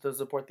to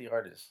support the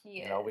artists.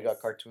 Yes. We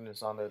got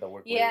cartoonists on there that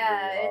work really, really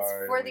hard.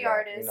 It's for the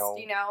artists,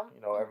 everything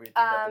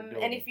that they're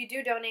doing. And if you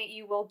do donate,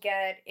 you will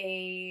get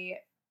a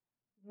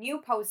new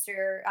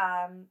poster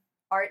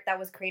art that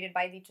was created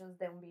by Dichos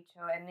de un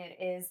Bicho, and it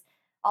is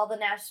all the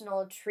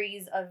national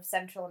trees of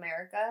Central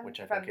America. Which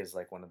I think is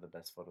like one of the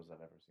best photos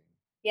I've ever seen.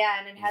 Yeah,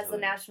 and it has the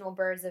national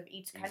birds of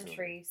each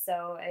country.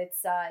 So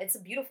it's a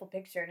beautiful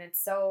picture, and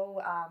it's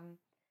so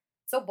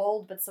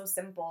bold but so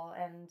simple,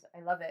 and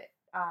I love it.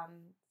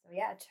 So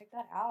yeah, check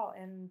that out,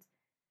 and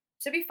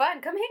it should be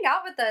fun. Come hang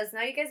out with us.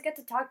 Now you guys get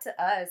to talk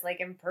to us like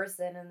in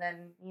person, and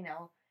then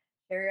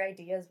share your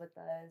ideas with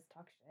us,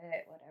 talk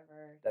shit,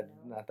 whatever.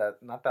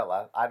 Not that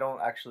last. I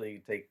don't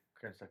actually take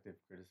constructive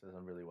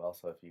criticism really well.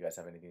 So if you guys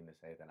have anything to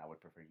say, then I would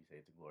prefer you say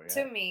it to Gloria.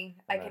 To me,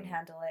 I can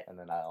handle it, and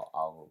then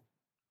I'll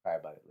cry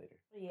about it later.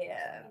 Yeah.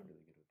 I'm not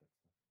really good with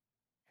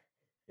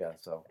that. Yeah.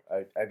 So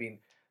I mean,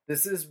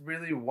 this is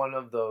really one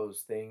of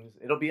those things.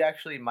 It'll be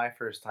actually my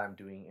first time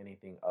doing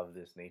anything of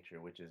this nature,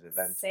 which is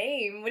events.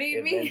 Same. What do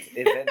you mean?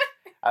 Events.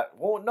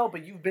 Well, no,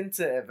 but you've been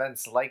to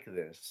events like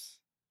this.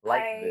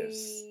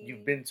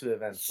 You've been to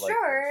events like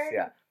this.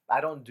 Yeah. I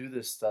don't do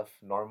this stuff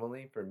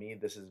normally. For me,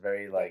 this is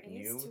very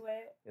new.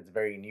 It's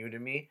very new to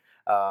me.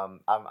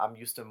 I'm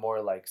used to more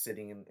like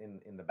sitting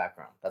in the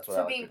background. That's what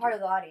I like being to part do.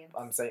 of the audience.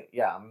 I'm saying,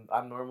 yeah,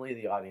 I'm normally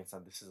the audience,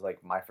 and this is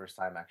like my first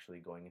time actually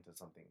going into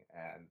something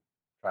and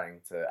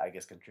trying to, I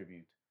guess,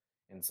 contribute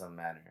in some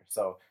manner.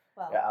 So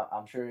yeah,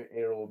 I'm sure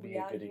it will be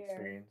a good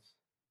experience.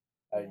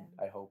 I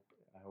hope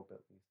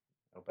at least.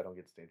 I hope I don't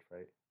get stage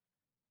fright.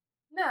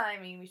 No, I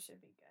mean we should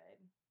be good.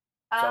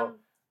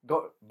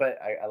 But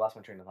I lost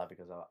my train of thought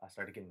because I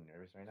started getting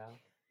nervous right now.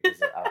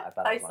 Because I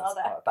thought I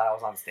thought I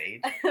was on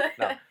stage.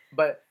 No,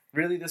 but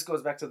really, this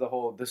goes back to the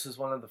whole. This is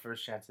one of the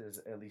first chances,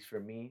 at least for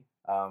me,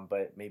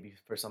 but maybe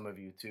for some of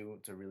you too,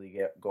 to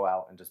really go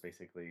out and just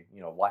basically,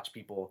 watch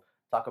people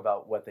talk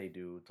about what they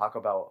do, talk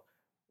about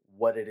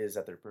what it is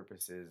that their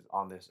purpose is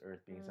on this earth,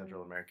 being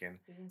Central American,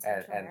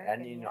 and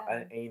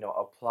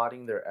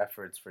applauding their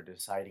efforts for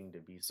deciding to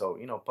be so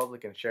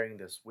public and sharing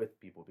this with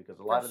people, because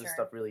a lot of this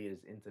stuff really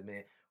is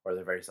intimate. or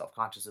they're very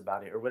self-conscious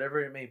about it, or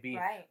whatever it may be.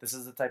 Right. This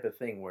is the type of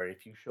thing where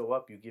if you show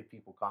up, you give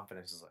people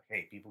confidence. It's like,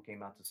 hey, people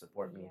came out to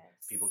support me.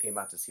 Yes. People came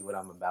out to see what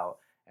I'm about,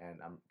 and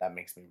that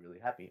makes me really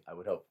happy, I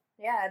would hope.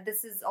 Yeah,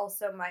 this is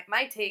also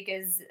my take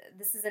is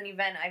this is an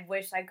event I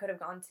wish I could have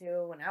gone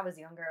to when I was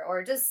younger,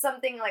 or just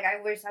something like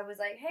I wish I was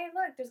like, hey,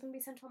 look, there's gonna be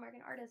Central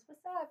American artists,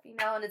 what's up,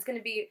 and it's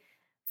gonna be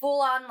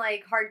full on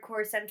like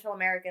hardcore Central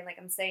American. Like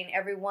I'm saying,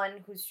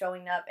 everyone who's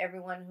showing up,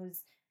 everyone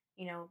who's,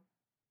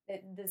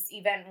 this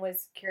event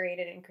was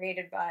curated and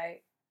created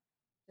by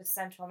just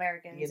Central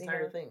Americans. The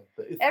entire thing.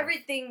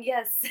 Everything,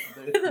 yes.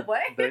 The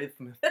What? The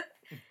isthmus.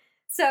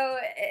 So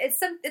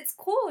it's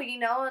cool,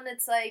 and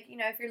it's like,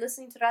 if you're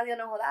listening to Radio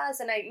No Jodas,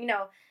 and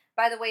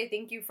by the way,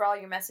 thank you for all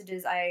your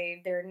messages.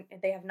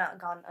 They have not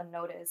gone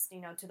unnoticed,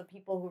 to the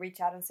people who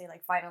reach out and say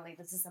like, finally,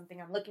 this is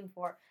something I'm looking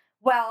for.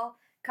 Well,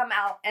 come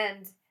out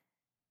and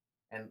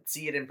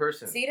see it in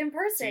person. See it in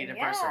person. See it in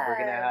yeah. person. We're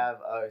gonna have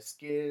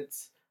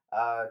skits,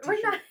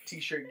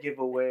 t-shirt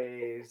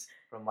giveaways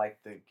from like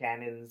the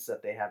cannons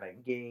that they have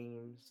at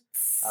games.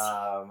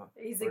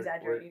 He's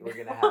exaggerating. We're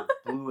gonna have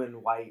blue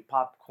and white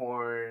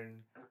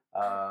popcorn,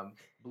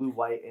 blue,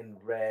 white, and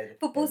red.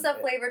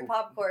 Pupusa flavored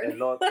popcorn.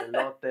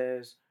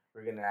 Elotes.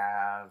 We're gonna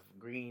have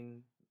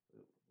green.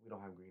 We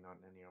don't have green on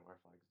any of our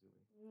flags, do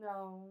we?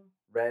 No.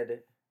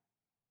 Red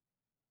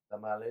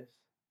tamales.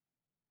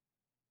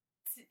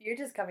 You're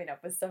just coming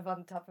up with stuff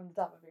from the top of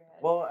your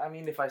head. Well, I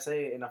mean, if I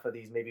say enough of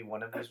these, maybe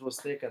one of these will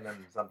stick, and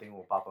then something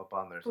will pop up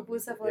on there.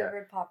 Pupusa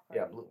flavored popcorn.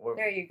 Yeah,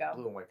 there you go.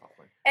 Blue and white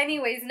popcorn.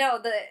 Anyways,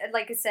 no,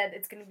 like I said,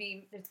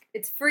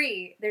 it's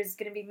free. There's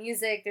gonna be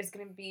music. There's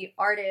gonna be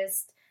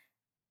artists.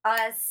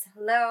 Us,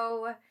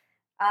 hello.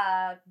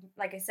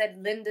 Like I said,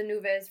 Linda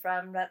Nuves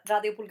from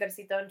Radio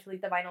Pulgarcito and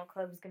Chulita Vinyl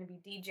Club is gonna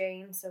be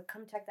DJing. So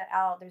come check that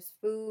out. There's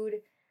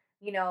food.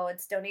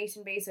 It's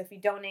donation based. So if you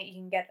donate, you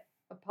can get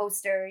a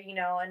poster,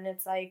 and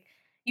it's like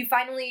you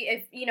finally,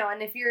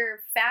 if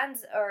your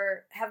fans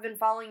have been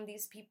following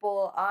these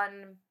people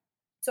on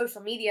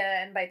social media,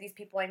 and by these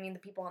people I mean the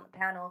people on the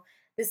panel,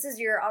 this is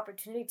your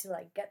opportunity to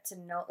get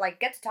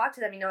to talk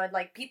to them,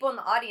 like people in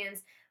the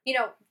audience,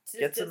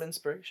 get some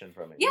inspiration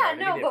from it. Yeah,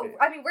 but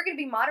I mean, we're going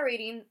to be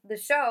moderating the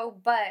show,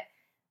 but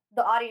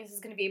the audience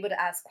is going to be able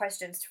to ask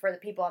questions for the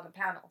people on the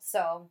panel,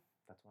 so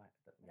that's why.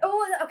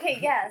 Oh, okay,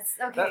 yes,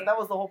 okay. That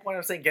was the whole point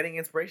of saying getting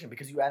inspiration,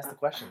 because you ask the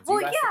questions. Well,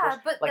 yeah,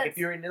 but like if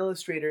you're an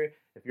illustrator,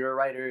 if you're a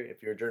writer,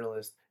 if you're a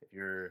journalist, if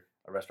you're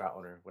a restaurant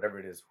owner, whatever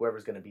it is,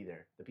 whoever's going to be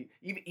there,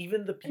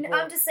 even the people. And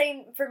I'm just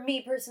saying, for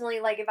me personally,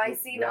 like if I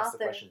see an ask author,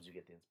 the questions, you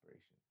get the inspiration.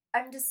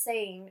 I'm just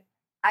saying,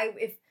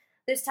 if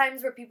there's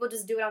times where people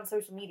just do it on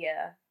social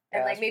media,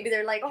 and like maybe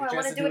they're like, oh, I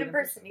want to do it in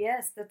person.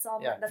 Yes, that's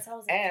all. Yeah. That's how I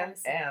was trying to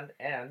say.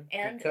 And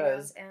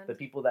because the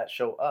people that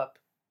show up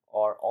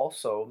are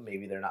also,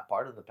 maybe they're not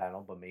part of the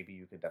panel, but maybe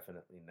you could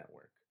definitely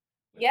network.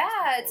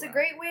 Yeah, it's a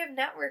great way of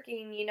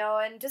networking,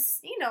 and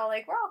just,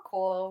 like, we're all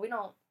cool. We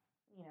don't,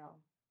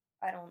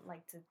 I don't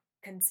like to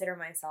consider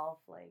myself,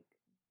 like,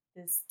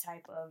 this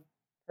type of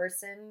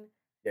person.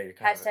 Yeah, you're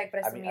kind Hashtag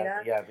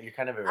presumida. yeah, but you're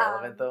kind of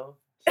irrelevant, though.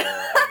 So,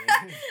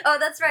 I mean, oh,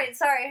 that's right.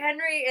 Sorry,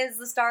 Henry is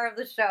the star of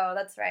the show.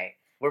 That's right.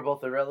 We're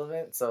both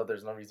irrelevant, so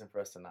there's no reason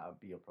for us to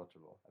not be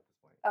approachable at this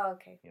point. Oh,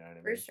 okay. You know what I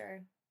mean? For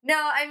sure. No,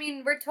 I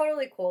mean, we're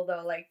totally cool,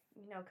 though. Like,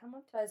 come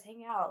up to us,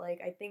 hang out. Like,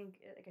 I think,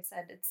 like I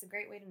said, it's a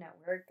great way to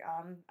network.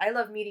 I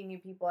love meeting new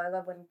people. I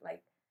love when,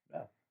 like,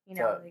 like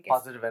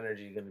positive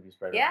energy is going to be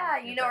spread.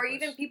 Yeah, or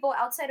even people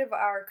outside of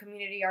our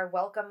community are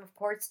welcome, of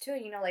course, too.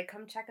 Like,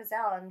 come check us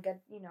out and get,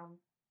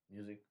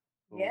 music.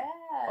 Food, yeah,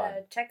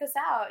 fun. check us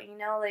out.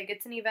 Like,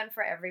 it's an event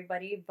for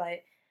everybody,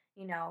 but,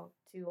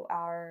 to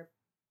our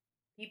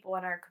people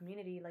in our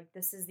community, like,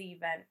 this is the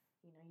event,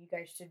 you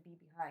guys should be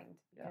behind,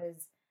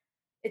 because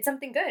it's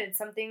something good. It's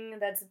something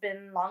that's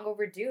been long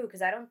overdue,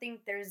 because I don't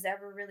think there's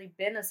ever really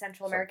been a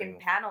Central American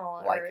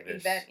panel or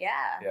event.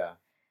 Yeah.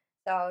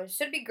 So it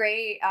should be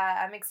great.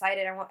 I'm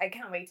excited. I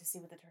can't wait to see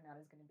what the turnout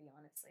is going to be,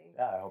 honestly.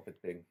 Yeah, I hope it's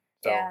big.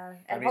 So, yeah,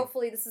 and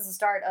hopefully this is the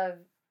start of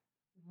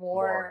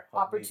more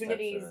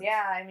opportunities.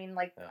 Yeah, I mean,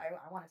 like, I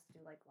want us to do,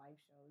 like, live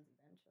shows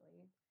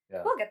eventually.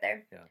 Yeah. We'll get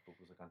there. Yeah,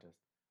 pupusa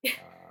contest.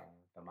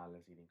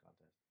 Tamales eating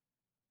contest.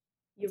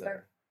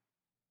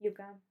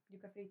 Yuca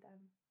frita.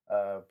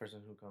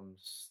 Person who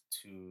comes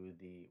to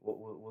the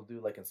we'll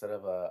do, like, instead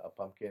of a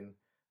pumpkin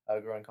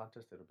growing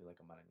contest, it'll be like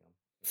a marañón.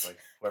 It's like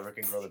whoever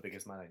can grow the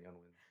biggest marañón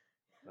wins.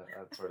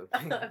 That sort of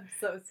thing. I'm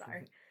so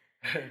sorry.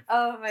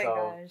 Oh my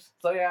gosh.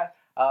 So yeah.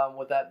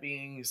 With that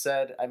being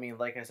said, I mean,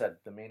 like I said,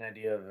 the main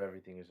idea of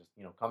everything is just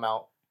come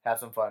out, have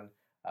some fun,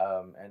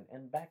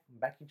 and back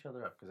each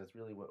other up, because that's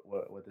really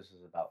what this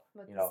is about.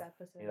 What this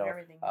episode and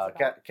everything is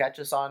about. Catch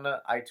us on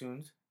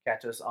iTunes.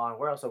 Catch us on,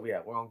 where else are we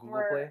at? We're on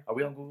Google Play. Are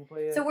we on Google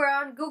Play yet? So we're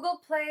on Google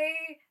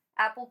Play,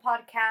 Apple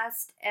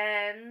Podcast,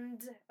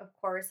 and of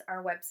course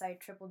our website,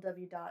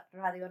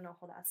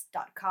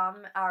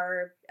 www.radionojodas.com.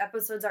 Our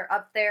episodes are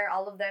up there,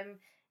 all of them,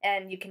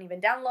 and you can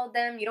even download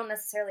them. You don't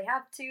necessarily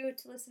have to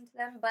listen to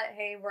them, but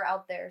hey, we're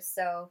out there.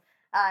 So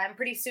and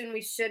pretty soon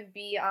we should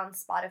be on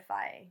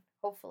Spotify,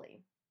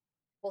 hopefully.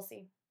 We'll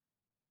see.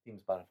 Team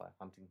Spotify.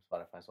 I'm Team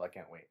Spotify, so I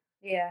can't wait.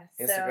 Yeah.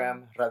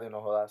 Instagram, Radio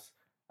No Jodas.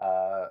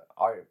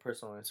 Our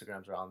personal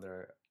Instagrams are on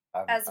there.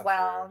 As I'm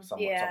well. sure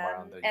somewhere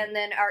on the. And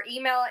then our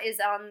email is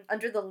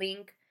under the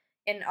link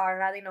in our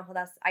Radio No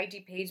Jodas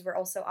IG page. We're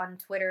also on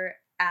Twitter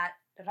at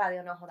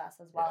Radio No Jodas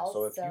as well. Yeah,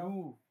 so if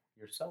you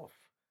yourself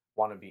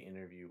want to be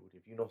interviewed,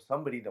 if you know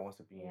somebody that wants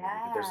to be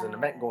interviewed, if there's an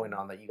event going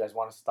on that you guys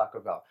want us to talk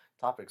about,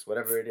 topics,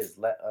 whatever it is,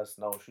 let us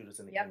know. Shoot us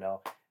in the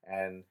email,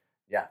 and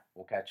yeah,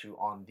 we'll catch you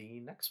on the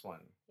next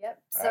one.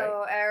 Yep.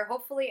 So, or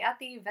hopefully at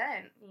the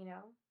event,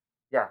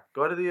 Yeah,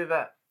 go to the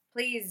event.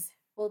 Please,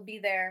 we'll be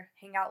there.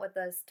 Hang out with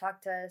us.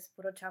 Talk to us.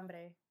 Puro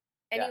chambre.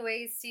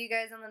 Anyways, see you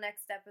guys on the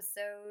next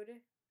episode.